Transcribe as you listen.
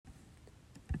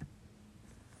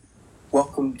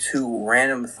Welcome to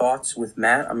Random Thoughts with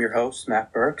Matt. I'm your host,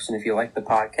 Matt Burks, and if you like the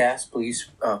podcast, please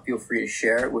feel free to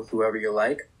share it with whoever you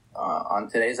like. On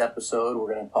today's episode,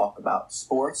 we're going to talk about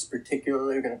sports,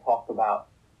 particularly we're going to talk about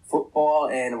football,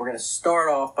 and we're going to start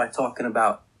off by talking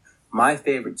about my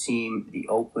favorite team, the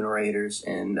Oakland Raiders,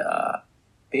 and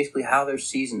basically how their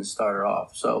season started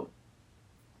off. So,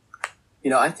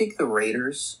 I think the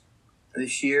Raiders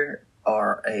this year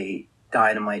are a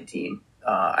dynamite team.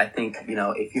 I think,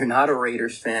 if you're not a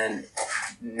Raiders fan,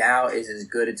 now is as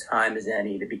good a time as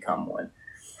any to become one.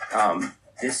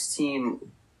 This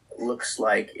team looks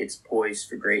like it's poised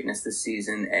for greatness this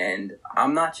season, and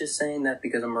I'm not just saying that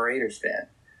because I'm a Raiders fan.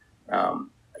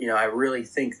 I really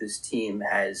think this team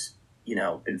has,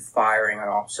 been firing on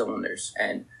all cylinders,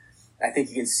 and I think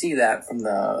you can see that from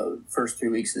the first 3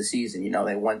 weeks of the season.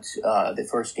 They went the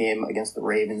first game against the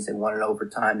Ravens and won in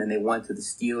overtime, then they went to the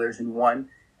Steelers and won.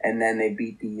 And then they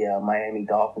beat the Miami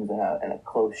Dolphins in a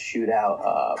close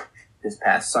shootout this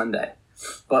past Sunday.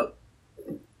 But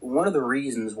one of the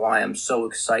reasons why I'm so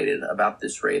excited about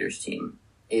this Raiders team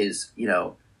is,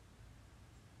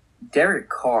 Derek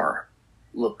Carr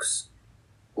looks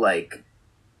like,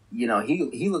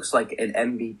 he looks like an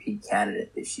MVP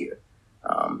candidate this year.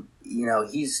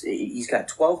 He's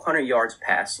got 1,200 yards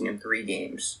passing in 3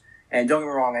 games. And don't get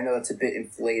me wrong, I know that's a bit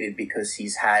inflated because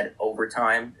he's had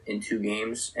overtime in 2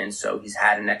 games, and so he's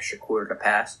had an extra quarter to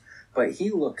pass. But he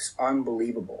looks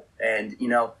unbelievable. And,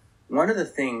 one of the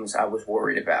things I was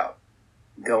worried about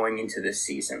going into this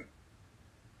season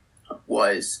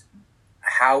was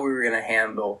how we were going to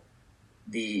handle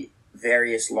the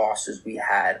various losses we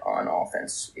had on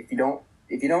offense. If you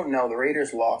don't know, the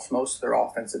Raiders lost most of their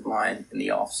offensive line in the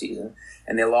offseason,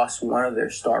 and they lost one of their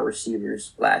star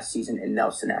receivers last season in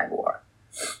Nelson Agholor.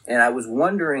 And I was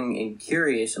wondering and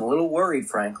curious and a little worried,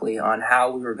 frankly, on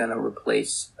how we were going to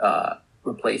replace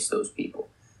those people.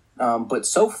 But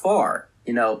so far,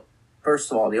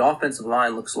 first of all, the offensive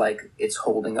line looks like it's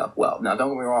holding up well. Now,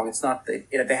 don't get me wrong, it's not they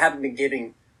haven't been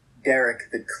giving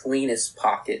Derek the cleanest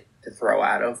pocket to throw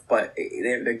out of, but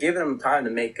they're giving him time to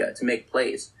make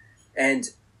plays. And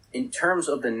in terms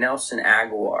of the Nelson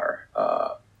Agholor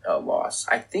loss,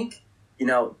 I think,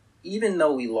 even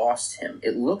though we lost him,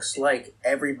 it looks like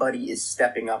everybody is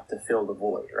stepping up to fill the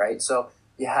void, right? So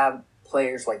you have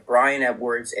players like Bryan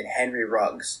Edwards and Henry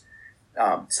Ruggs,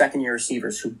 second-year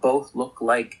receivers who both look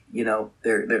like,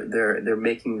 they're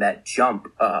making that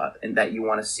jump and that you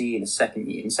want to see in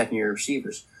second-year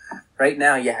receivers. Right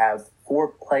now, you have 4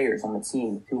 players on the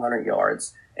team with 200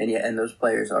 yards, and those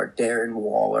players are Darren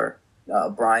Waller,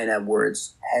 Bryan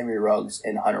Edwards, Henry Ruggs,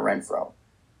 and Hunter Renfrow.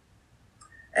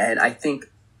 And I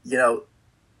think,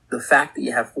 the fact that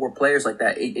you have 4 players like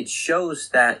that, it shows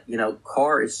that,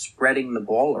 Carr is spreading the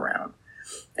ball around.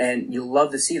 And you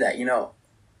love to see that.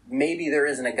 Maybe there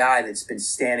isn't a guy that's been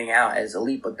standing out as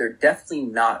elite, but they're definitely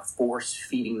not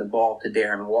force-feeding the ball to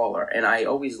Darren Waller. And I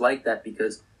always like that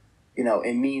because,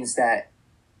 it means that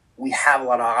we have a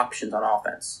lot of options on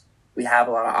offense. We have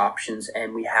a lot of options,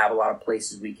 and we have a lot of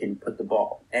places we can put the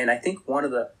ball. And I think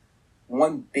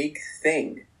one big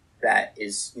thing that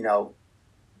is,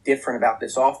 different about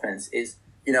this offense is,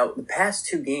 the past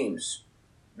 2 games,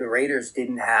 the Raiders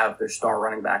didn't have their star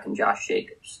running back in Josh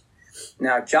Jacobs.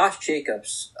 Now, Josh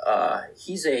Jacobs,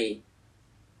 he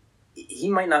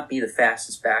might not be the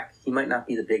fastest back. He might not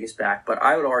be the biggest back, but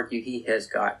I would argue he has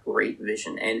got great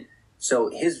vision. And so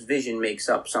his vision makes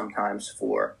up sometimes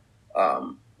for,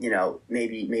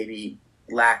 maybe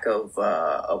lack of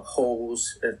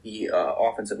holes that the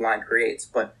offensive line creates.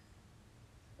 But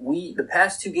the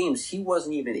past 2 games, he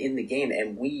wasn't even in the game,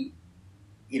 and we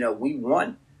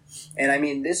won. And I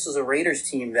mean, this was a Raiders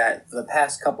team that for the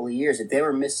past couple of years, if they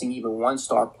were missing even one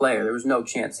star player, there was no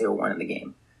chance they were winning the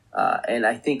game. And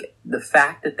I think the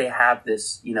fact that they have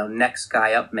this, next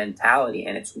guy up mentality,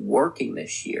 and it's working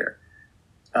this year,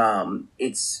 I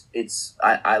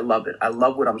love it. I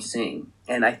love what I'm seeing.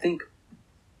 And I think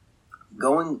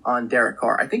going on Derek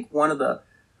Carr, I think one of the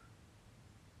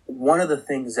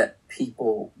things that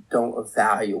people don't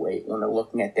evaluate when they're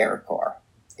looking at Derek Carr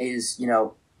is,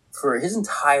 for his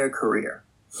entire career,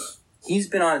 he's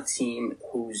been on a team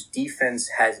whose defense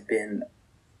has been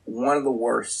one of the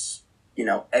worst,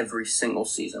 every single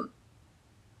season.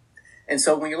 And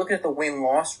so when you're looking at the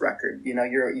win-loss record,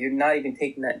 you're not even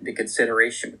taking that into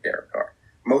consideration with Derek Carr.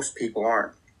 Most people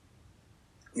aren't,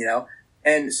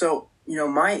 And so,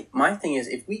 my thing is,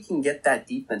 if we can get that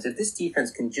defense, if this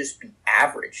defense can just be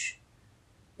average,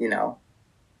 they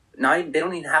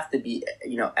don't even have to be,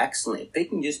 excellent. If they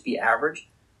can just be average,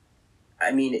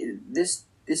 I mean, this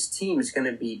team is going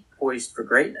to be poised for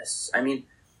greatness. I mean,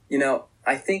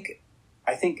 I think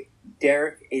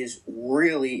Derek is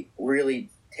really, really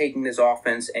taking this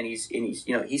offense, and he's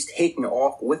he's taking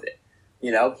off with it.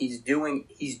 He's doing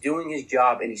his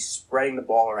job, and he's spreading the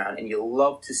ball around, and you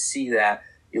love to see that.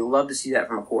 You love to see that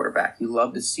from a quarterback. You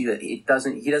love to see that he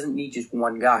doesn't need just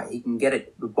one guy. He can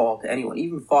get the ball to anyone.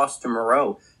 Even Foster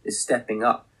Moreau is stepping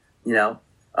up.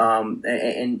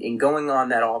 And going on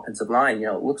that offensive line,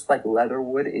 it looks like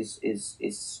Leatherwood is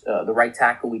the right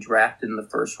tackle we drafted in the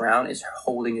first round is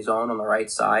holding his own on the right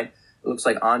side. It looks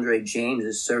like Andre James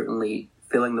is certainly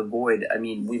filling the void. I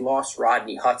mean, we lost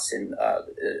Rodney Hudson,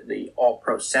 the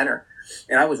All-Pro center,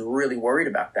 and I was really worried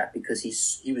about that because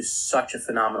he was such a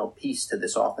phenomenal piece to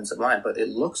this offensive line. But it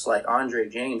looks like Andre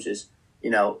James is,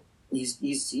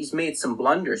 he's made some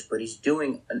blunders, but he's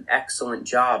doing an excellent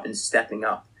job in stepping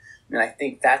up. And I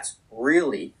think that's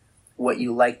really what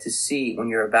you like to see when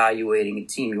you're evaluating a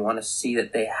team. You want to see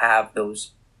that they have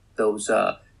those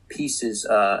pieces,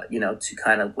 to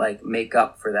kind of like make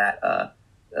up for that,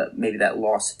 maybe that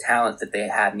loss of talent that they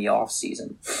had in the off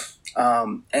season.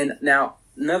 And now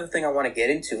another thing I want to get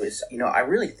into is, I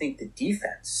really think the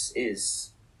defense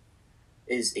is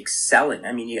excelling.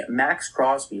 I mean, Max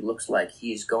Crosby looks like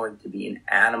he's going to be an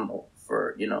animal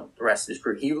for, the rest of his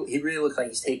career. He really looks like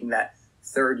he's taking that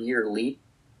third-year leap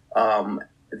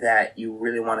that you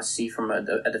really want to see from a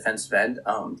defensive end.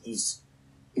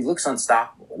 He looks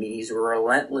unstoppable. I mean, he's a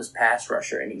relentless pass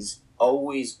rusher, and his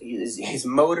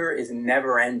motor is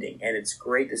never ending, and it's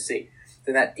great to see.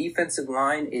 So that defensive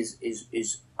line is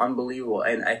unbelievable,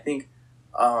 and I think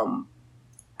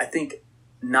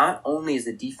not only is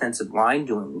the defensive line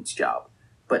doing its job,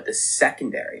 but the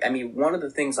secondary. I mean, one of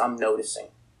the things I'm noticing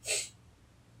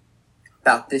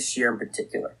about this year in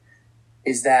particular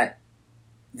is that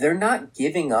they're not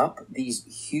giving up these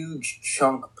huge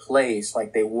chunk plays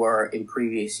like they were in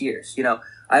previous years.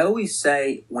 I always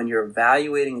say when you're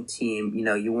evaluating a team,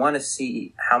 you want to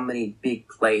see how many big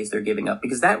plays they're giving up,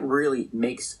 because that really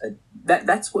makes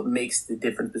that's what makes the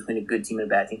difference between a good team and a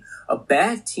bad team. A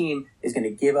bad team is going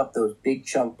to give up those big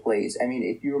chunk plays. I mean,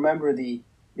 if you remember the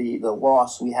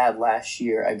loss we had last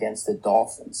year against the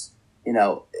Dolphins,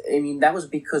 that was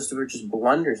because there were just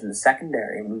blunders in the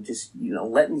secondary, and we just,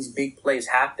 letting these big plays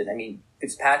happen. I mean,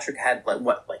 Fitzpatrick had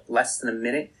less than a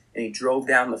minute, and he drove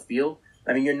down the field.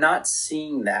 I mean, you're not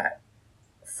seeing that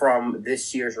from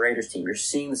this year's Raiders team. You're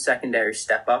seeing the secondary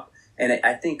step up, and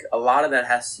I think a lot of that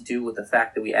has to do with the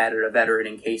fact that we added a veteran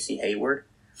in Casey Hayward.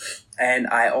 And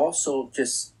I also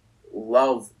just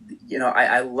love,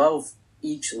 I love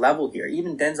each level here.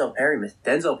 Even Denzel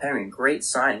Perry, great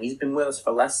signing. He's been with us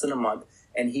for less than a month,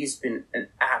 and he's been an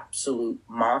absolute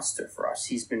monster for us.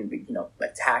 He's been, a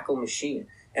tackle machine.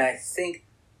 And I think,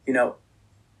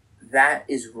 that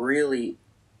is really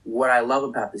what I love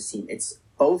about this team. It's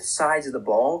both sides of the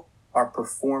ball are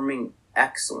performing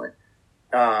excellent.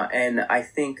 And I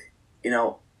think,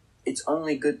 it's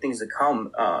only good things to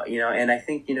come, and I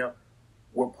think,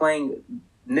 we're playing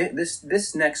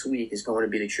this next week is going to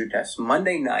be the true test.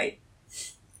 Monday night,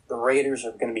 the Raiders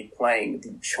are going to be playing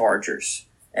the Chargers,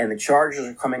 and the Chargers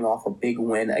are coming off a big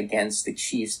win against the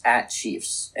Chiefs at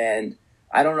Chiefs. And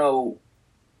I don't know.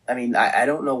 I mean, I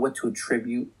don't know what to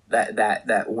attribute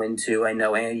that win to. I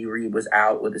know Andy Reid was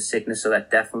out with a sickness, so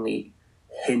that definitely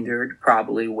hindered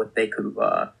probably what they could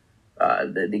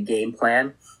the game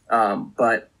plan.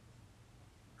 But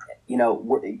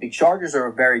the Chargers are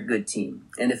a very good team.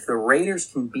 And if the Raiders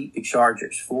can beat the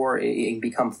Chargers and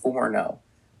become 4-0,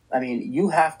 I mean,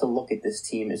 you have to look at this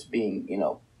team as being,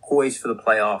 poised for the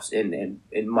playoffs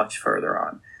and much further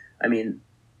on. I mean,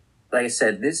 like I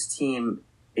said, this team,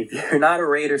 if you're not a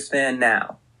Raiders fan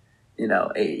now,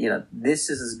 this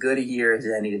is as good a year as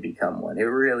any to become one. It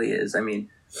really is. I mean,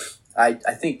 I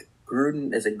think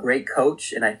Gruden is a great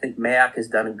coach, and I think Mayock has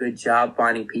done a good job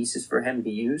finding pieces for him to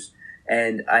use.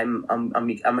 And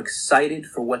I'm excited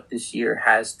for what this year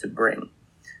has to bring.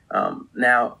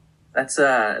 Now that's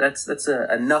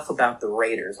enough about the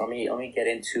Raiders. Let me get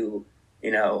into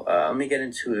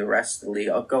the rest of the league.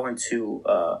 I'll go into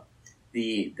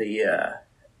the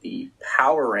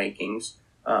power rankings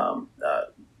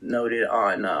noted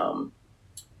on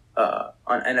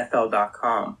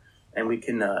NFL.com, and we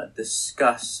can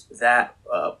discuss that.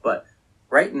 But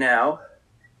right now,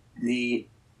 the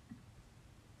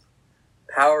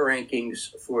power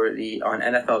rankings on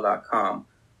NFL.com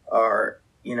are,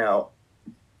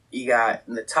 you got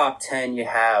in the top 10, you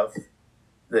have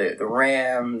the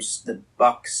Rams, the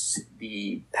Bucks,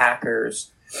 the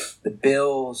Packers, the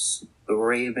Bills, the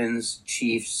Ravens,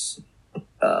 Chiefs,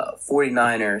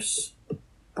 49ers,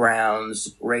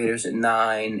 Browns, Raiders at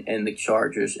 9, and the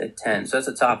Chargers at 10. So that's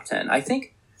the top 10. I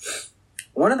think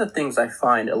one of the things I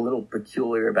find a little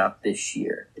peculiar about this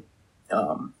year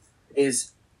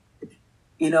is,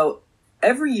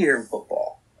 every year in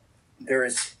football,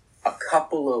 there's a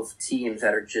couple of teams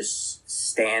that are just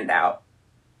stand out.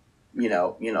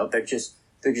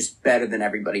 They're just better than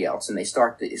everybody else, and they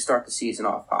start the season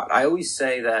off hot. I always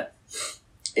say that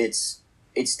it's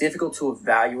difficult to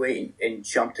evaluate and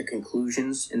jump to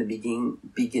conclusions in the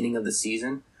beginning of the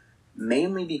season,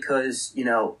 mainly because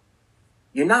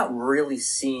you're not really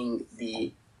seeing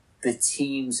the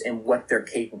teams and what they're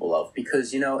capable of,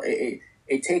 because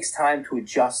it takes time to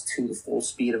adjust to the full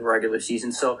speed of a regular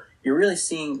season. So you're really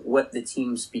seeing what the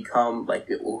teams become, like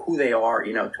who they are,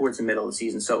 towards the middle of the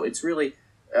season. So it's really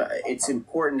it's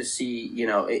important to see,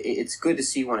 it's good to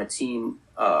see when a team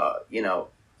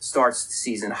starts the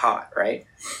season hot, right?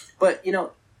 But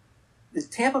the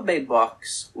Tampa Bay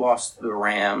Bucks lost to the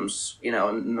Rams,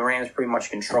 and the Rams pretty much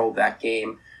controlled that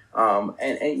game.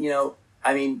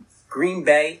 Green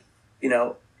Bay,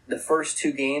 the first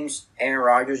two games, Aaron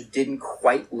Rodgers didn't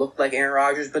quite look like Aaron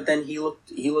Rodgers, but then he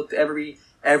looked every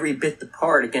bit the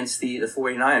part against the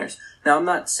 49ers. Now, I'm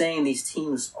not saying these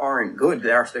teams aren't good.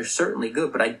 They're certainly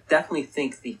good, but I definitely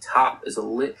think the top is a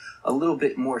little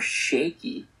bit more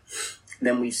shaky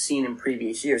than we've seen in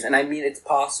previous years. And I mean, it's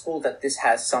possible that this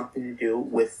has something to do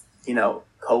with,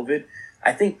 COVID.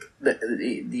 I think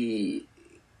the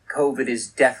COVID is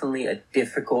definitely a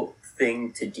difficult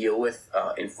thing to deal with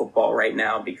in football right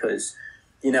now, because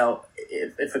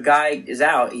if a guy is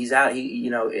out, he's out.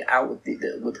 Out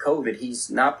with COVID, he's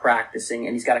not practicing,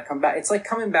 and he's got to come back. It's like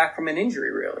coming back from an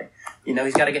injury, really.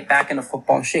 He's got to get back into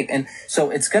football shape, and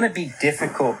so it's going to be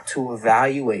difficult to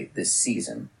evaluate this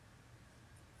season.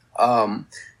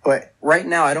 But right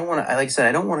now, I don't want to. Like I said,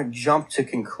 I don't want to jump to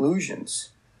conclusions.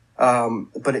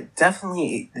 But it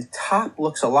definitely, the top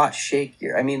looks a lot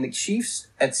shakier. I mean, the Chiefs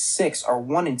at 6 are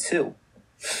 1-2.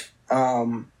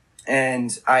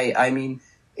 And I mean,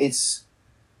 it's,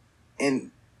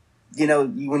 and,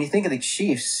 when you think of the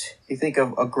Chiefs, you think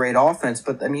of a great offense,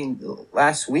 but I mean,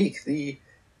 last week, this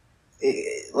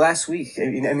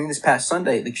past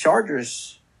Sunday, the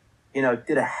Chargers,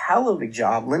 did a hell of a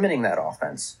job limiting that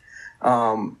offense.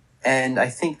 And I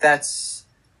think that's,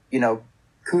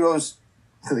 kudos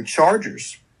to the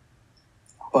Chargers.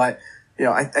 But,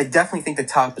 I definitely think the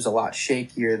top is a lot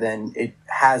shakier than it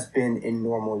has been in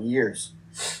normal years.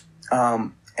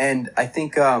 And I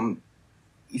think,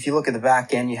 if you look at the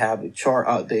back end, you have the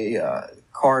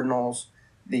Cardinals,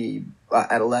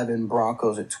 at 11,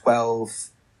 Broncos at 12,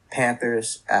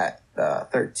 Panthers at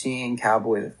 13,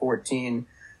 Cowboys at 14,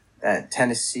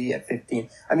 Tennessee at 15.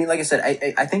 I mean, like I said,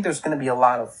 I think there's going to be a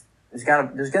lot of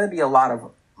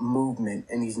movement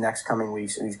in these next coming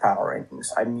weeks in these power rankings.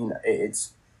 I mean,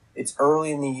 it's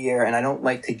early in the year, and I don't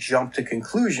like to jump to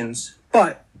conclusions,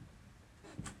 but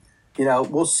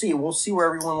we'll see where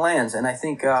everyone lands. And I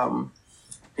think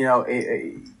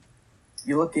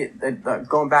you look at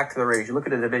going back to the Raiders, you look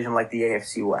at a division like the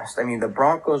AFC West. I mean, the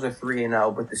Broncos are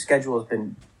 3-0, but the schedule has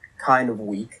been kind of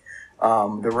weak.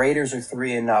 The Raiders are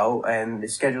 3-0, and the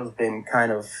schedule has been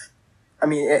kind of, I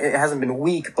mean, it hasn't been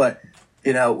weak, but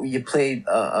you played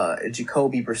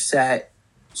Jacoby Brissett,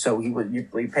 so you're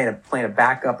playing a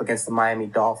backup against the Miami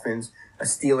Dolphins, a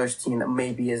Steelers team that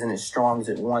maybe isn't as strong as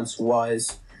it once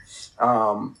was,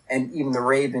 and even the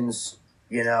Ravens,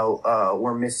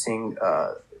 were missing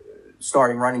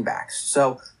starting running backs.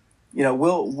 So,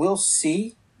 we'll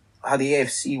see how the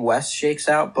AFC West shakes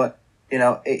out, but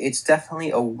it's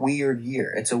definitely a weird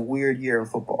year. It's a weird year in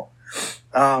football.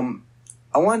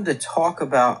 I wanted to talk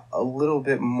about a little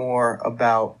bit more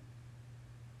about,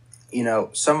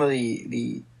 some of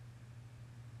the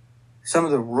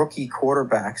rookie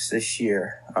quarterbacks this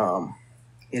year.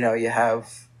 You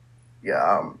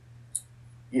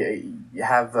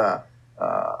have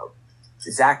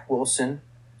Zach Wilson,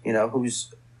 who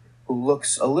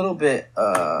looks a little bit,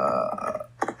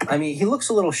 he looks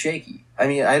a little shaky. I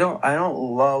mean, I don't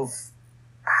love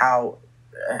how,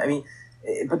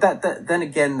 but then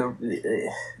again,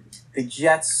 the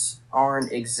Jets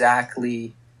aren't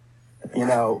exactly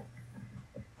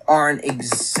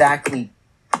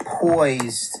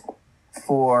poised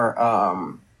for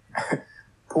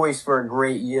a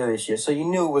great year this year. So you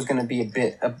knew it was going to be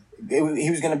he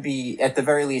was going to be, at the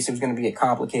very least, it was going to be a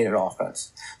complicated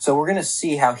offense. So we're going to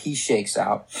see how he shakes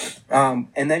out. And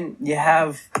then you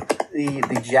have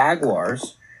the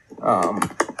Jaguars,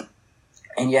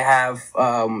 and you have,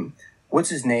 what's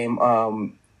his name?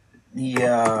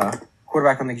 The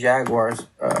quarterback on the Jaguars,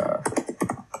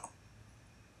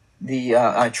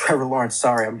 Trevor Lawrence.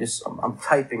 Sorry, I'm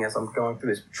typing as I'm going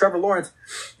through this. Trevor Lawrence,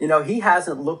 he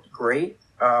hasn't looked great.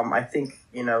 I think,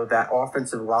 that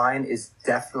offensive line is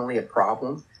definitely a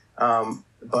problem.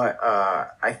 But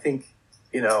I think,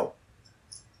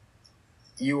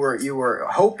 you were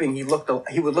hoping he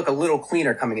would look a little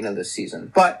cleaner coming into this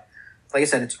season. But like I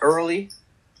said, it's early.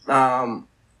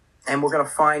 And we're going to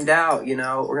find out,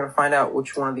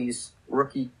 which one of these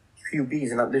rookie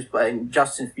QBs, and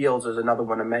Justin Fields is another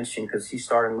one to mention because he's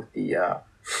starting with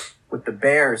the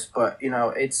Bears. But,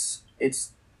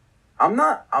 I'm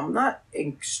not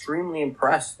extremely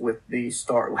impressed with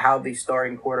how the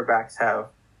starting quarterbacks have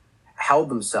held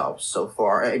themselves so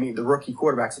far. I mean, the rookie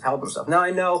quarterbacks have held themselves. Now,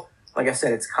 I know, like I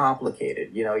said, it's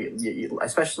complicated,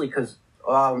 especially because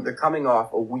they're coming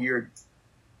off a weird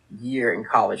year in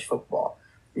college football.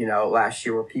 Last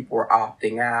year where people were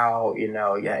opting out,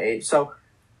 so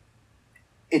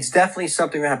it's definitely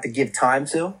something we have to give time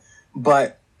to,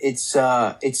 but it's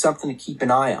something to keep an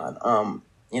eye on.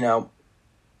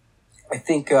 I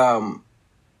think I'm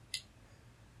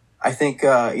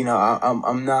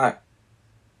not,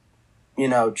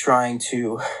 trying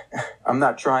to, I'm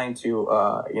not trying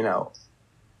to,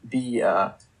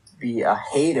 be a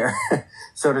hater,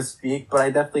 so to speak, but I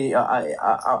definitely,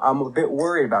 I'm a bit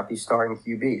worried about these starting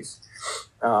QBs.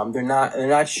 They're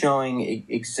not showing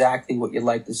exactly what you'd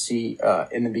like to see,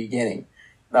 in the beginning,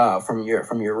 from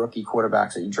your rookie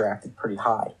quarterbacks that you drafted pretty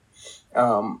high.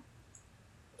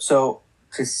 So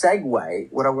to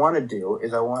segue, what I want to do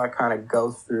is I want to kind of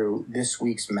go through this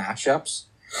week's matchups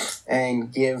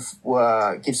and give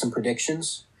some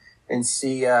predictions and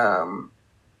see,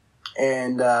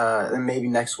 and maybe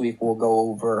next week we'll go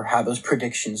over how those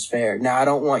predictions fared. Now, I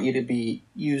don't want you to be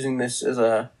using this as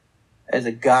a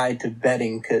guide to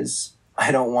betting because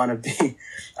I don't want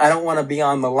to be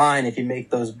on the line if you make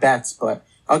those bets. But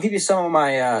I'll give you some of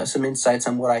my some insights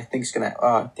on what I think is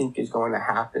going to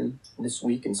happen this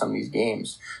week in some of these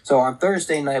games. So on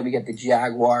Thursday night we get the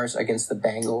Jaguars against the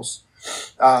Bengals.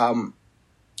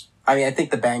 I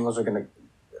think the Bengals are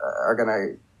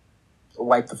gonna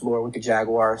wipe the floor with the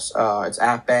Jaguars. It's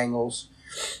at Bengals.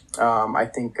 I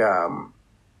think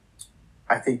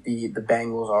the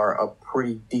Bengals are a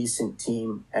pretty decent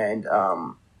team, and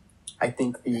I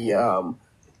think the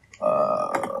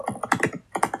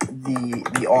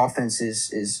offense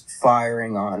is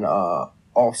firing on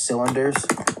all cylinders,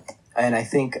 and I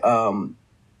think I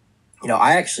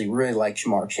actually really like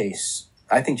Ja'Marr Chase.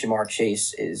 I think Ja'Marr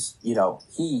Chase is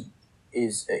he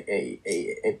is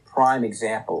a prime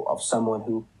example of someone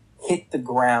who hit the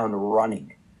ground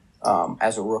running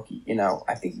as a rookie.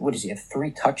 I think, what does he have,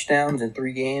 3 touchdowns in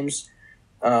 3 games?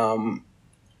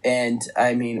 And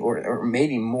I mean, or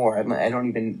maybe more. I don't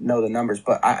even know the numbers,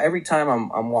 but every time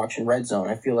I'm watching Red Zone,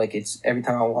 I feel like every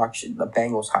time I watch the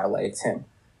Bengals highlight, it's him.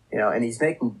 And he's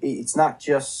making, it's not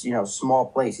just, small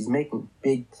plays. He's making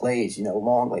big plays,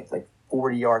 long, like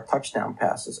 40-yard touchdown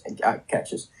passes and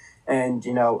catches. And,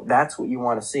 that's what you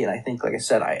want to see. And I think, like I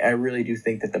said, I really do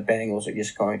think that the Bengals are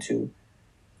just going to,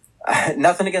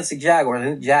 nothing against the Jaguars. I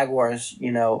think the Jaguars,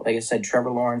 like I said,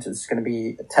 Trevor Lawrence is going to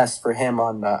be a test for him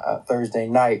on Thursday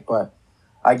night. But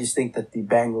I just think that the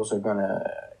Bengals are going to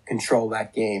control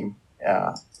that game,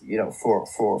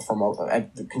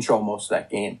 control most of that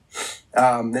game.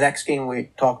 The next game we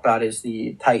talk about is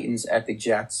the Titans at the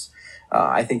Jets.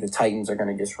 I think the Titans are going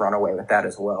to just run away with that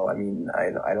as well. I mean,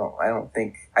 I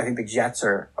think the Jets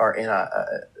are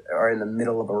in the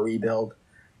middle of a rebuild.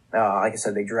 Like I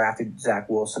said, they drafted Zach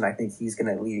Wilson. I think he's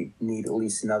going to need at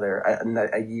least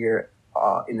a year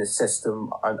in the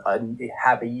system,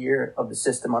 have a year of the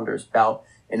system under his belt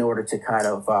in order to kind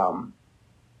of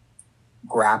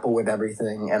grapple with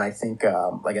everything. And I think,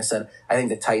 like I said, I think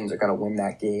the Titans are going to win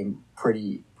that game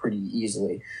pretty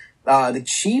easily. The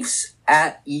Chiefs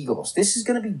at Eagles. This is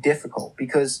going to be difficult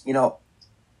because,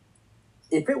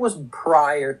 if it was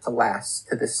prior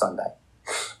to this Sunday,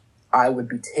 I would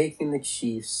be taking the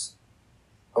Chiefs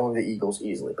over the Eagles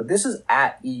easily. But this is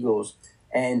at Eagles,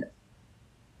 and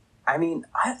I mean,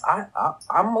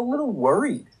 I'm a little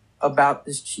worried about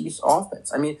this Chiefs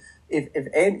offense. I mean,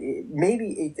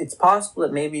 it's possible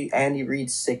that maybe Andy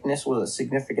Reid's sickness was a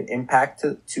significant impact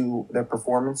to their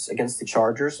performance against the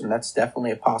Chargers, and that's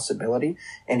definitely a possibility.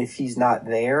 And if he's not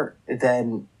there,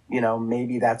 then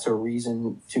maybe that's a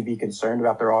reason to be concerned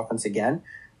about their offense again.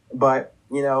 But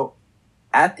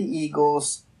at the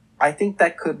Eagles, I think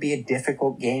that could be a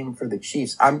difficult game for the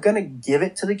Chiefs. I'm gonna give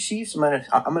it to the Chiefs. I'm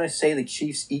gonna say the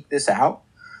Chiefs eke this out.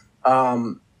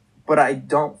 But I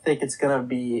don't think it's going to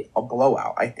be a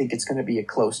blowout. I think it's going to be a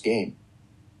close game.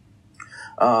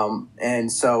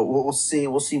 And so we'll see.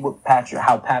 We'll see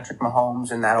how Patrick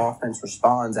Mahomes and that offense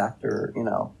responds after,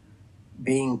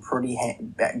 being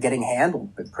getting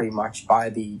handled pretty much by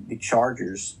the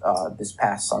Chargers this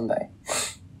past Sunday.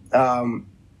 The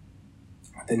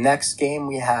next game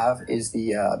we have is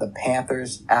the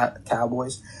Panthers at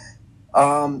Cowboys.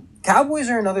 Cowboys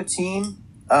are another team.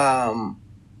 I'm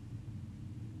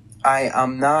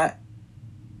not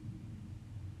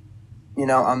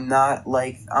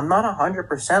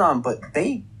 100% on, but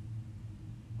they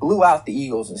blew out the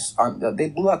Eagles. They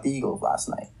blew out the Eagles last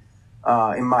night.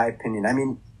 In my opinion, I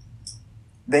mean,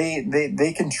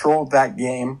 they controlled that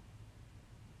game,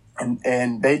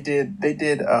 and they did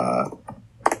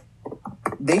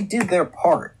their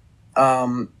part.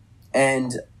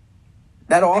 And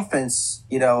that offense,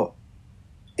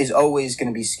 is always going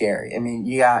to be scary. I mean,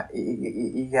 you got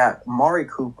Amari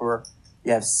Cooper,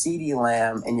 you have CeeDee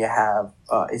Lamb, and you have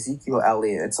Ezekiel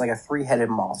Elliott. It's like a three-headed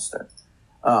monster.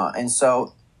 And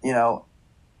so,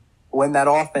 when that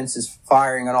offense is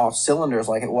firing on all cylinders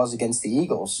like it was against the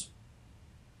Eagles,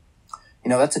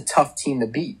 that's a tough team to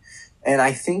beat. And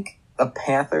I think the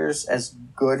Panthers, as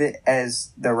good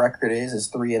as their record is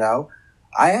 3-0,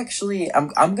 I'm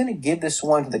going to give this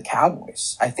one to the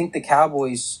Cowboys. I think the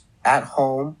Cowboys at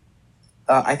home,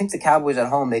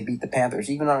 they beat the Panthers,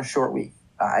 even on a short week.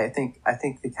 I think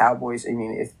the Cowboys, I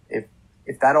mean,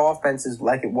 if that offense is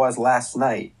like it was last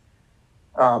night,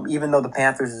 even though the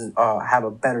Panthers have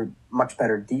much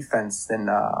better defense than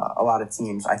a lot of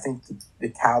teams, I think the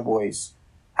Cowboys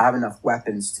have enough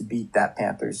weapons to beat that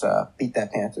Panthers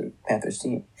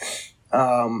team.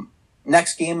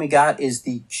 Next game we got is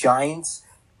the Giants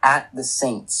at the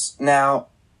Saints. Now,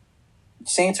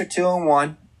 Saints are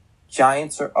 2-1.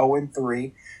 Giants are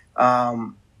 0-3. I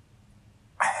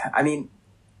mean,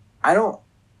 I don't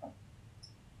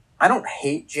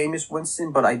hate Jameis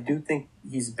Winston, but I do think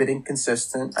he's a bit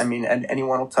inconsistent. I mean, and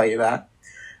anyone will tell you that.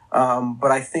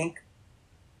 But I think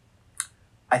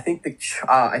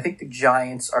the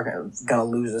Giants are gonna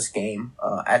lose this game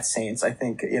at Saints. I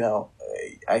think the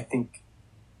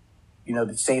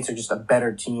Saints are just a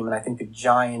better team, and I think the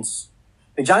Giants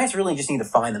really just need to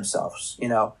find themselves.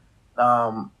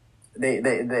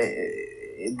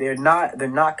 They're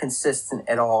not consistent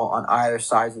at all on either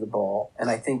sides of the ball, and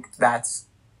I think that's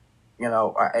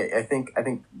I think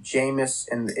Jameis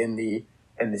and the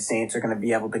Saints are going to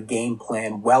be able to game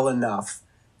plan well enough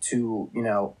to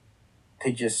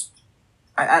to just.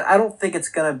 I don't think it's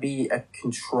going to be a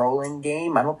controlling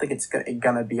game. I don't think it's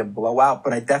going to be a blowout,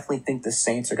 but I definitely think the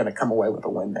Saints are going to come away with a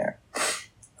win there.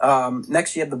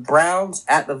 Next, you have the Browns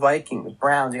at the Vikings.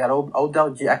 Browns, you got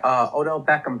Odell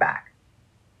Beckham back,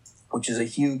 which is a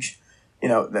huge,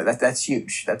 that's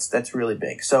huge. That's really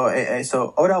big. So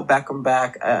Odell Beckham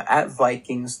back at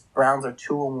Vikings. Browns are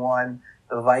 2-1.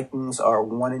 The Vikings are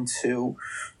 1-2.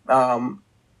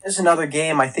 This is another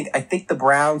game. I think the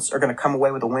Browns are going to come away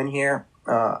with a win here.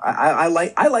 I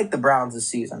like the Browns this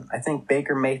season. I think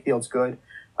Baker Mayfield's good.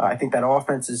 I think that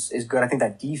offense is good. I think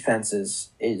that defense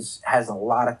has a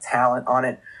lot of talent on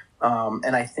it.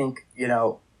 And I think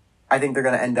they're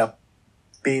going to end up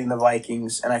beating the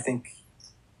Vikings. And I think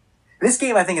this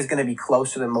game is going to be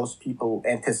closer than most people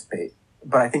anticipate.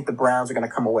 But I think the Browns are going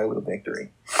to come away with a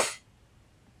victory.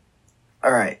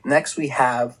 All right. Next we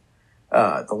have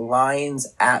the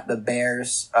Lions at the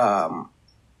Bears.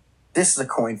 This is a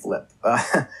coin flip.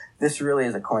 This really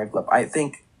is a coin flip. I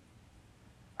think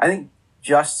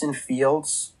Justin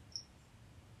Fields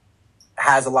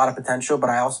has a lot of potential, but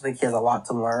I also think he has a lot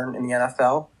to learn in the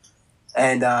NFL.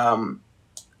 And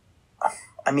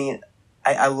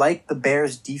I like the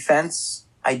Bears' defense.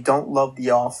 I don't love the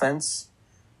offense.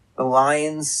 The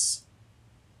Lions,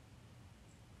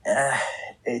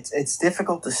 it's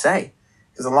difficult to say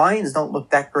because the Lions don't look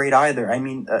that great either. I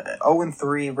mean,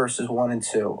 0-3 versus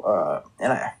 1-2.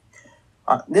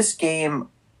 This game,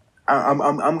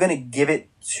 I'm gonna give it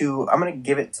to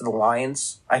the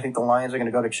Lions. I think the Lions are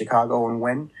gonna go to Chicago and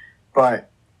win,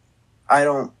 but I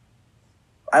don't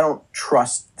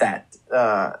trust that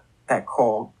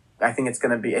call. I think it's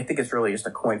really just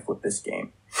a coin flip this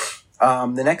game.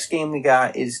 The next game we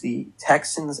got is the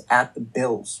Texans at the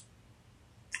Bills.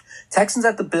 Texans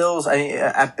at the Bills. I think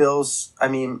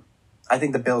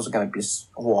the Bills are going to just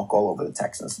walk all over the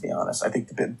Texans, to be honest. I think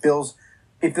the Bills,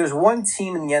 if there's one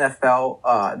team in the NFL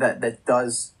that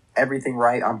does everything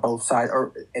right on both sides,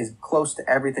 or is close to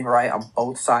everything right on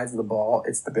both sides of the ball,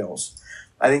 it's the Bills.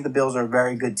 I think the Bills are a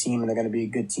very good team, and they're going to be a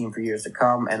good team for years to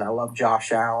come. And I love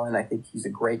Josh Allen. I think he's a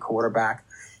great quarterback.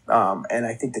 And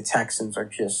I think the Texans are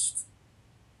just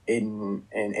in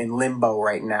limbo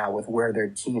right now with where their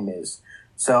team is.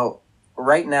 So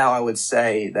right now, I would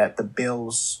say that the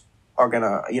Bills are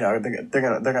gonna, they're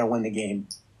gonna win the game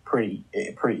pretty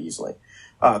easily.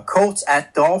 Colts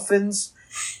at Dolphins.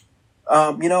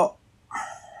 You know,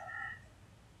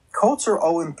 Colts are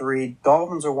 0-3.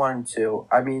 Dolphins are 1-2.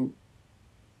 I mean,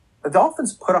 the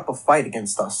Dolphins put up a fight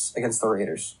against the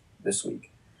Raiders this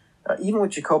week, even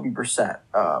with Jacoby Brissett.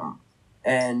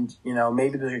 And, you know,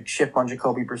 maybe there's a chip on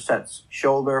Jacoby Brissett's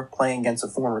shoulder playing against a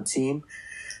former team.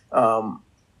 I'm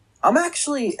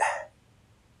actually,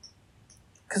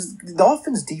 because the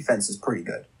Dolphins' defense is pretty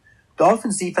good.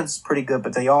 Dolphins' defense is pretty good,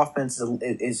 but the offense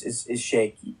is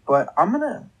shaky. But I'm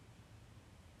gonna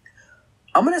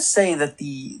say that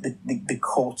the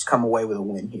Colts come away with a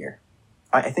win here.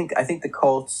 I think the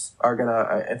Colts are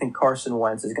gonna. I think Carson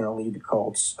Wentz is gonna lead the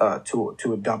Colts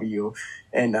to a W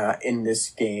in this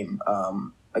game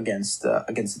against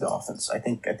the Dolphins. I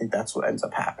think that's what ends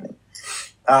up happening.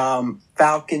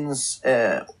 Falcons,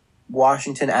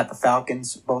 Washington at the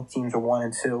Falcons. Both teams are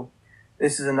 1-2.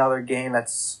 This is another game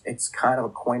it's kind of a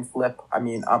coin flip. I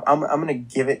mean, I'm gonna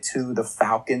give it to the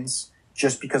Falcons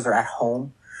just because they're at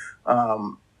home.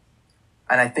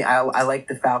 And I think I like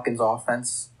the Falcons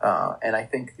offense, and I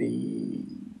think the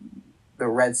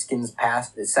Redskins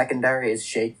the secondary is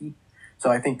shaky.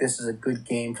 So I think this is a good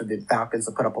game for the Falcons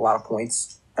to put up a lot of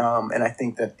points. And I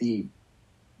think that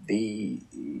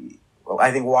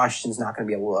I think Washington's not going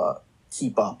to be able to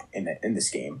keep up in this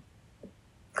game.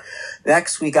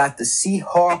 Next, we got the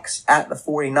Seahawks at the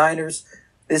 49ers.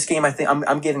 This game, I think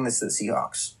I'm giving this to the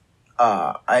Seahawks.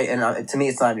 To me,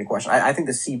 it's not even a question. I think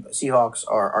the Seahawks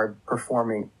are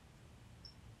performing,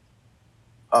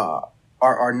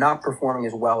 are not performing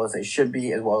as well as they should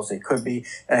be, as well as they could be,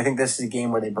 and I think this is a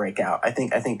game where they break out. I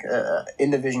think in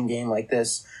division game like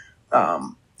this,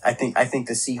 I think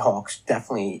the Seahawks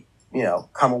definitely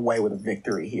come away with a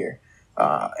victory here.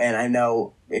 And I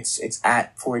know it's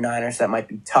at 49ers, that might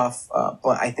be tough,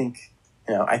 but I think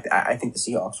I think the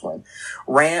Seahawks win.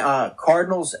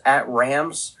 Cardinals at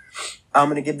Rams. I'm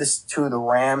going to give this to the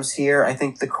Rams here. I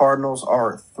think the Cardinals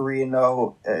are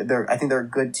 3-0. I think they're a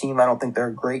good team. I don't think they're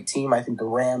a great team. I think the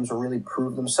Rams really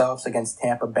proved themselves against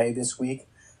Tampa Bay this week.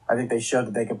 I think they showed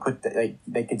that they could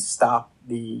they could stop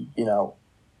the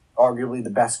arguably the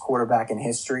best quarterback in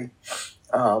history,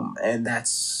 and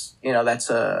that's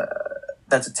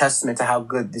a testament to how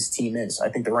good this team is. I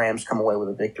think the Rams come away with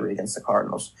a victory against the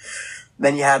Cardinals.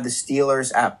 Then you have the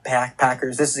Steelers at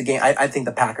Packers. This is a game. I think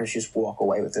the Packers just walk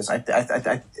away with this. I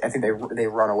think they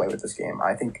run away with this game.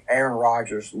 I think Aaron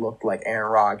Rodgers looked like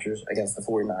Aaron Rodgers against the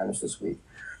 49ers this week.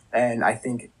 And I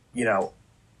think, the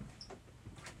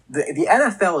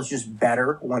NFL is just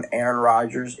better when Aaron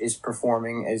Rodgers is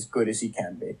performing as good as he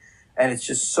can be. And it's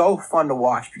just so fun to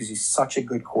watch because he's such a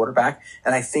good quarterback.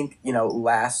 And I think,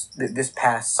 this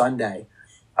past Sunday,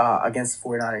 against the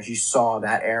 49ers, you saw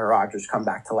that Aaron Rodgers come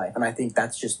back to life. And I think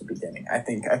that's just the beginning. I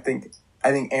think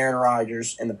Aaron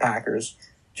Rodgers and the Packers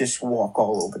just walk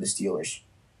all over the Steelers.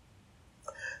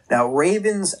 Now,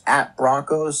 Ravens at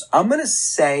Broncos. I'm going to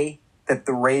say that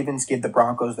the Ravens give the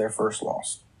Broncos their first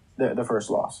loss. The first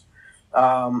loss.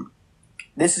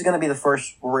 This is going to be the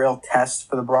first real test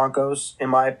for the Broncos,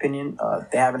 in my opinion.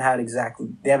 They haven't had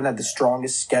the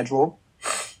strongest schedule.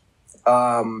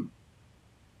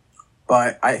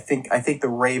 But I think the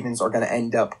Ravens are going to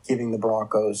end up giving the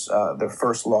Broncos their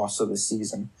first loss of the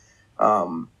season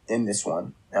in this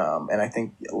one, and I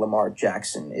think Lamar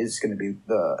Jackson is going to be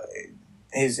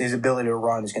his ability to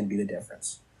run is going to be the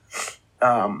difference.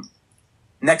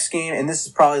 Next game, and this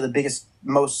is probably the biggest,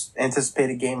 most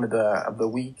anticipated game of the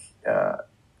week.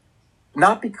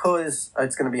 Not because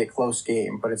it's going to be a close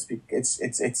game, but it's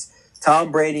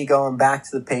Tom Brady going back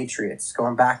to the Patriots,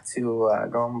 going back to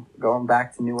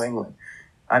New England.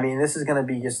 I mean, this is going to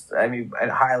be a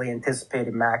highly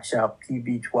anticipated matchup,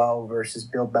 TB12 versus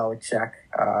Bill Belichick.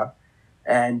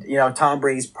 And Tom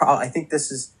Brady's I think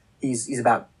he's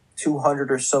about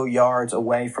 200 or so yards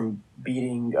away from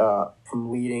leading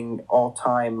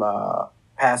all-time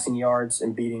passing yards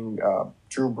and beating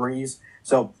Drew Brees.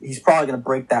 So he's probably going to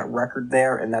break that record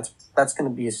there, and that's going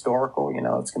to be historical.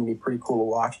 It's going to be pretty cool to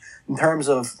watch. In terms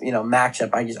of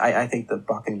matchup, I think the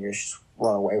Buccaneers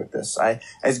run away with this.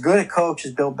 As good a coach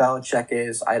as Bill Belichick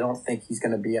is, I don't think he's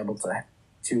going to be able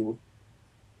to.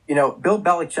 Bill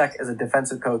Belichick as a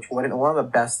defensive coach, one of the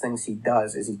best things he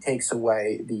does is he takes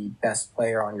away the best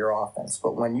player on your offense.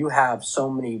 But when you have so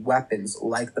many weapons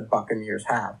like the Buccaneers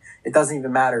have, it doesn't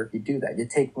even matter if you do that. You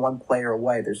take one player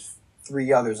away, there's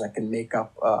three others that can make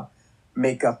up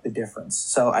the difference.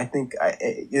 So I think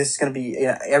this is going to be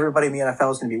everybody in the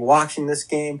NFL is going to be watching this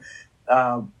game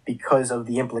because of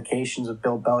the implications of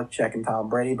Bill Belichick and Tom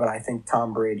Brady. But I think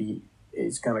Tom Brady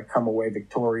is going to come away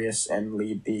victorious and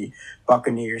lead the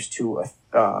Buccaneers to a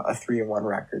 3-1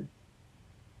 record.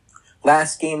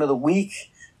 Last game of the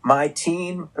week, my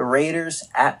team, the Raiders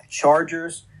at the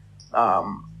Chargers.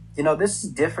 This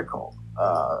is difficult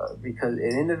because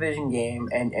an in-division game,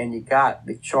 and you got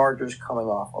the Chargers coming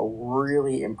off a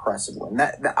really impressive win.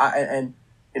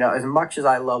 As much as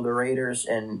I love the Raiders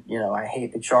and, I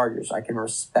hate the Chargers, I can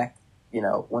respect,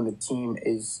 when the team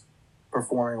is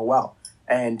performing well.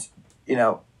 And,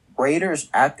 Raiders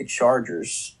at the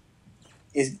Chargers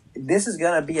this is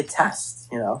going to be a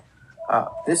test,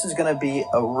 this is going to be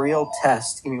a real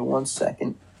test. Give me 1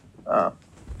 second.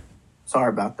 Sorry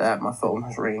about that. My phone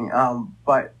was ringing.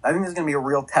 But I think this is going to be a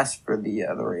real test for the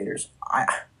Raiders.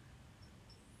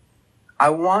 I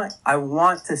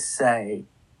want to say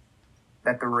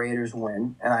that the Raiders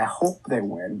win, and I hope they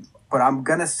win. But I'm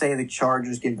going to say the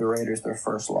Chargers give the Raiders their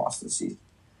first loss this season.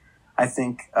 I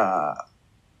think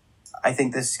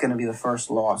this is going to be the first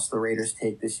loss the Raiders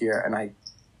take this year, and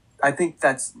I think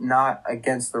that's not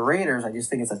against the Raiders. I just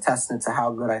think it's a testament to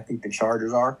how good I think the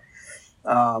Chargers are.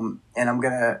 And I'm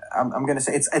gonna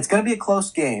say it's gonna be a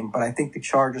close game, but I think the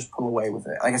Chargers pull away with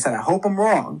it. Like I said, I hope I'm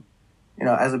wrong,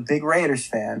 as a big Raiders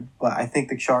fan, but I think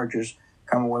the Chargers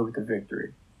come away with the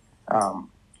victory.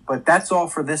 But that's all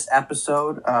for this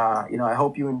episode. I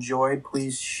hope you enjoyed.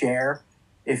 Please share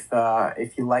if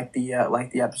you like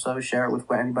the episode. Share it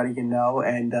with anybody you know,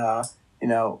 and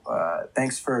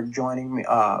thanks for joining me.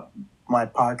 My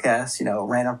podcast,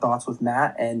 Random Thoughts with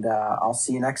Matt, and I'll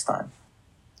see you next time.